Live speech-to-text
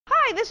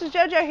Hi, this is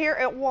JoJo here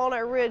at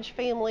Walnut Ridge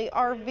Family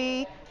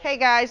RV. Hey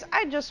guys,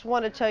 I just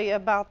want to tell you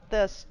about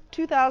this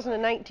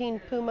 2019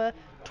 Puma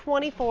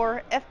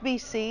 24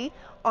 FBC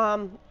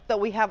that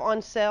we have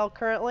on sale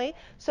currently.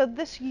 So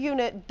this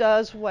unit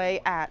does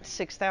weigh at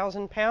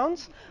 6,000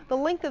 pounds. The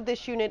length of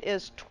this unit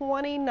is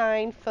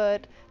 29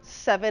 foot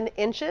 7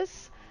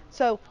 inches.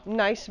 So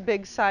nice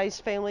big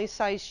size family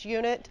size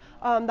unit.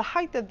 The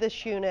height of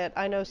this unit,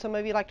 I know some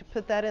of you like to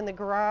put that in the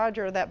garage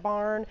or that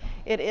barn.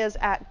 It is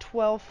at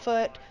 12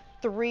 foot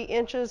 3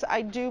 inches,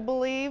 I do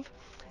believe.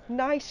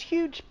 Nice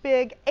huge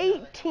big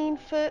 18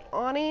 foot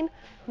awning.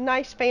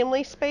 Nice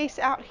family space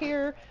out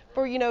here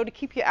for, you know, to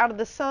keep you out of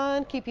the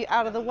sun, keep you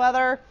out of the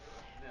weather.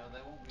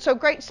 So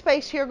great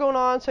space here going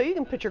on. So you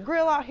can put your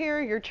grill out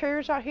here, your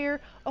chairs out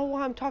here. Oh,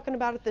 while I'm talking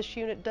about it, this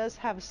unit does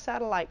have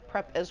satellite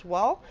prep as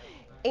well.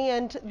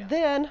 And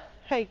then,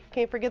 hey,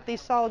 can't forget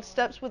these solid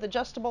steps with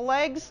adjustable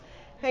legs.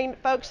 Hey,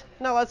 folks,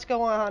 now let's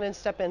go on and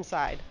step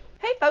inside.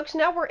 Hey, folks,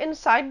 now we're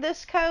inside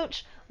this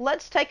coach.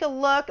 Let's take a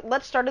look.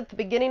 Let's start at the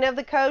beginning of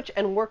the coach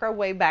and work our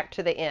way back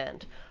to the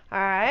end. All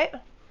right,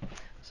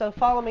 so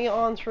follow me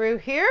on through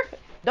here.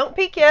 Don't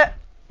peek yet.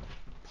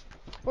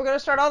 We're going to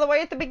start all the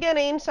way at the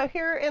beginning. So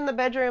here in the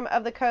bedroom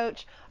of the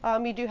coach,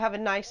 you do have a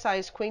nice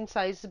size queen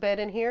size bed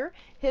in here.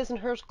 His and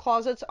hers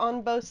closets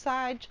on both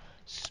sides.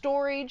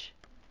 Storage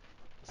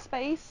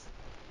space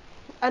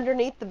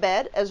underneath the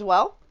bed as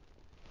well.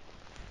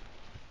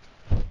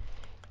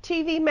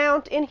 TV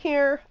mount in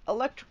here,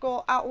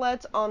 electrical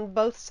outlets on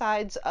both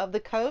sides of the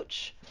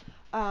coach.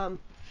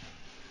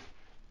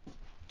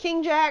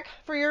 King jack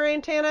for your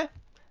antenna,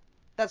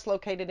 that's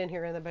located in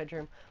here in the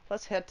bedroom.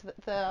 Let's head to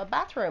the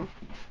bathroom.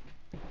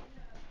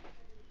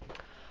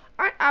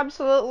 I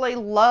absolutely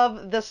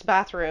love this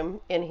bathroom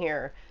in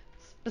here.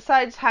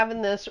 Besides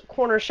having this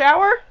corner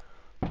shower,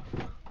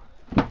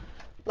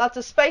 lots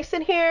of space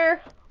in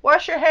here,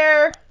 wash your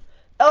hair,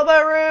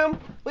 elbow room,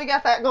 we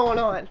got that going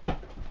on.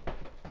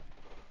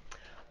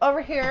 Over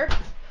here,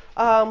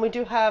 we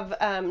do have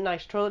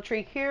nice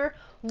toiletry here.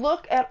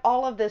 Look at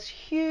all of this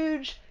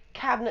huge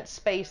cabinet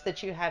space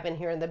that you have in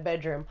here in the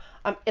bedroom,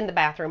 in the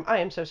bathroom. I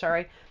am so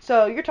sorry.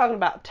 So you're talking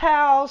about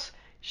towels,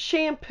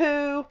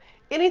 shampoo,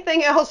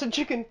 anything else that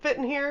you can fit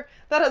in here.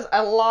 That is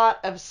a lot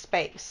of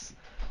space.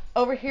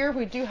 Over here,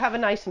 we do have a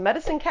nice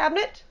medicine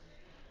cabinet.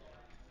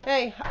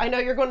 Hey, I know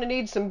you're going to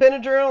need some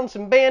Benadryl and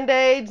some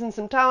Band-Aids and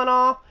some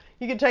Tylenol.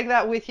 You can take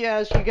that with you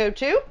as you go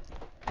too.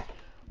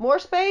 More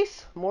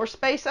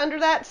space under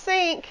that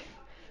sink.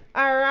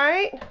 All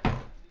right.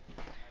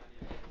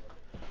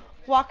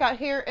 Walk out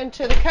here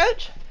into the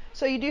coach.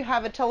 So you do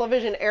have a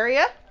television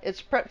area. It's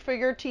prepped for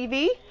your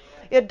TV.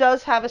 It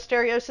does have a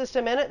stereo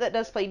system in it that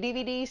does play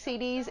DVDs,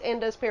 CDs,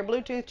 and does pair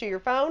Bluetooth to your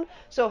phone.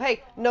 So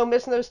hey, no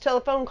missing those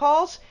telephone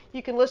calls.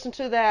 You can listen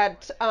to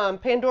that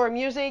Pandora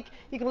music.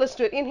 You can listen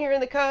to it in here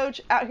in the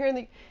coach, out here in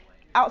the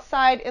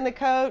outside in the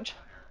coach,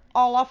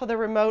 all off of the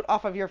remote,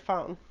 off of your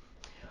phone.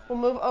 We'll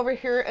move over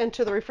here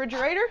into the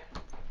refrigerator.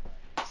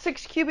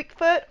 6 cubic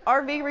foot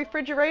RV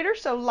refrigerator,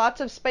 so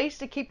lots of space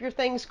to keep your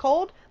things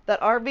cold.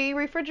 That RV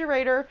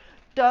refrigerator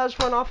does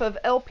run off of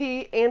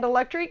LP and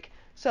electric,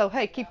 so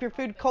hey, keep your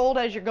food cold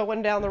as you're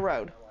going down the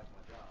road.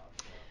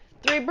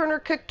 3-burner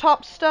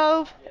cooktop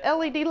stove,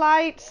 LED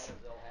lights,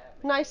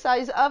 nice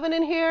size oven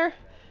in here.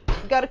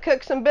 Got to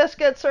cook some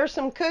biscuits or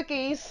some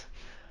cookies.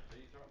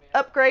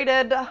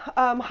 Upgraded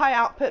high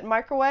output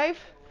microwave.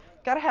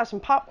 Got to have some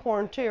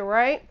popcorn too,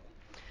 right?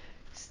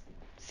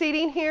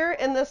 Seating here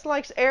in this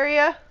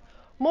area,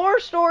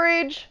 more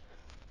storage.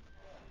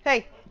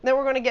 Hey, then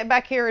we're going to get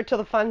back here into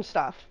the fun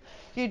stuff.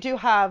 You do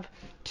have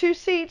 2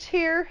 seats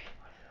here.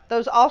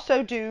 Those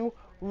also do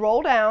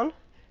roll down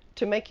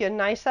to make you a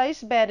nice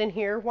size bed in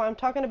here. While I'm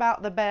talking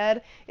about the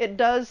bed, it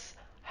does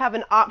have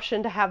an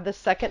option to have the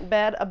second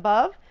bed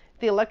above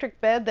the electric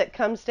bed that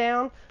comes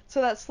down, so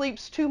that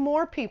sleeps 2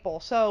 more people.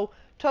 So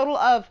total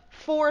of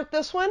 4 at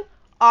this one,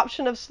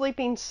 option of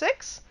sleeping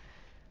 6.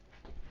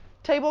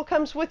 Table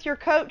comes with your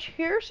coach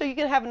here, so you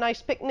can have a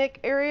nice picnic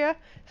area.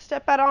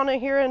 Step out on it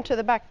here into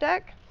the back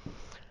deck.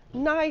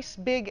 Nice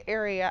big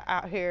area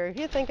out here. If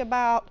you think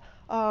about,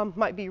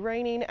 might be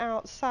raining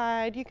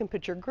outside, you can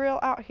put your grill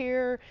out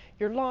here,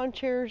 your lawn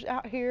chairs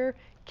out here,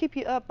 keep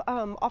you up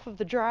off of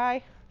the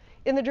dry,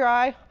 in the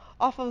dry,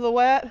 off of the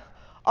wet.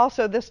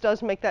 Also, this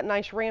does make that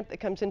nice ramp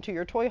that comes into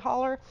your toy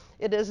hauler.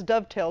 It is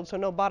dovetailed, so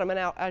no bottoming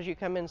out as you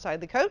come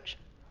inside the coach.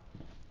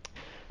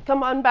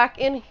 Come on back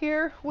in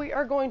here. We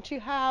are going to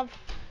have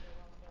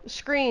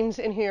screens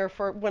in here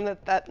for when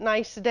that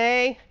nice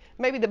day.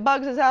 Maybe the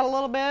bugs is out a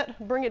little bit.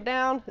 Bring it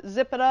down,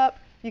 zip it up.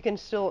 You can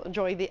still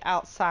enjoy the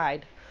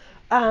outside.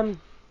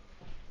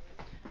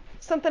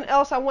 Something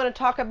else I want to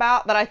talk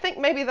about that I think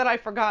maybe that I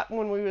forgot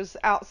when we was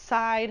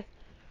outside.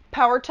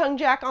 Power tongue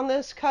jack on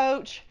this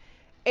coach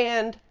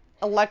and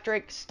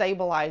electric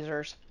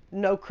stabilizers.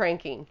 No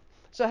cranking.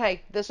 So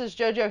hey, this is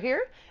JoJo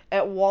here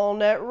at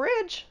Walnut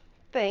Ridge.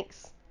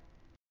 Thanks.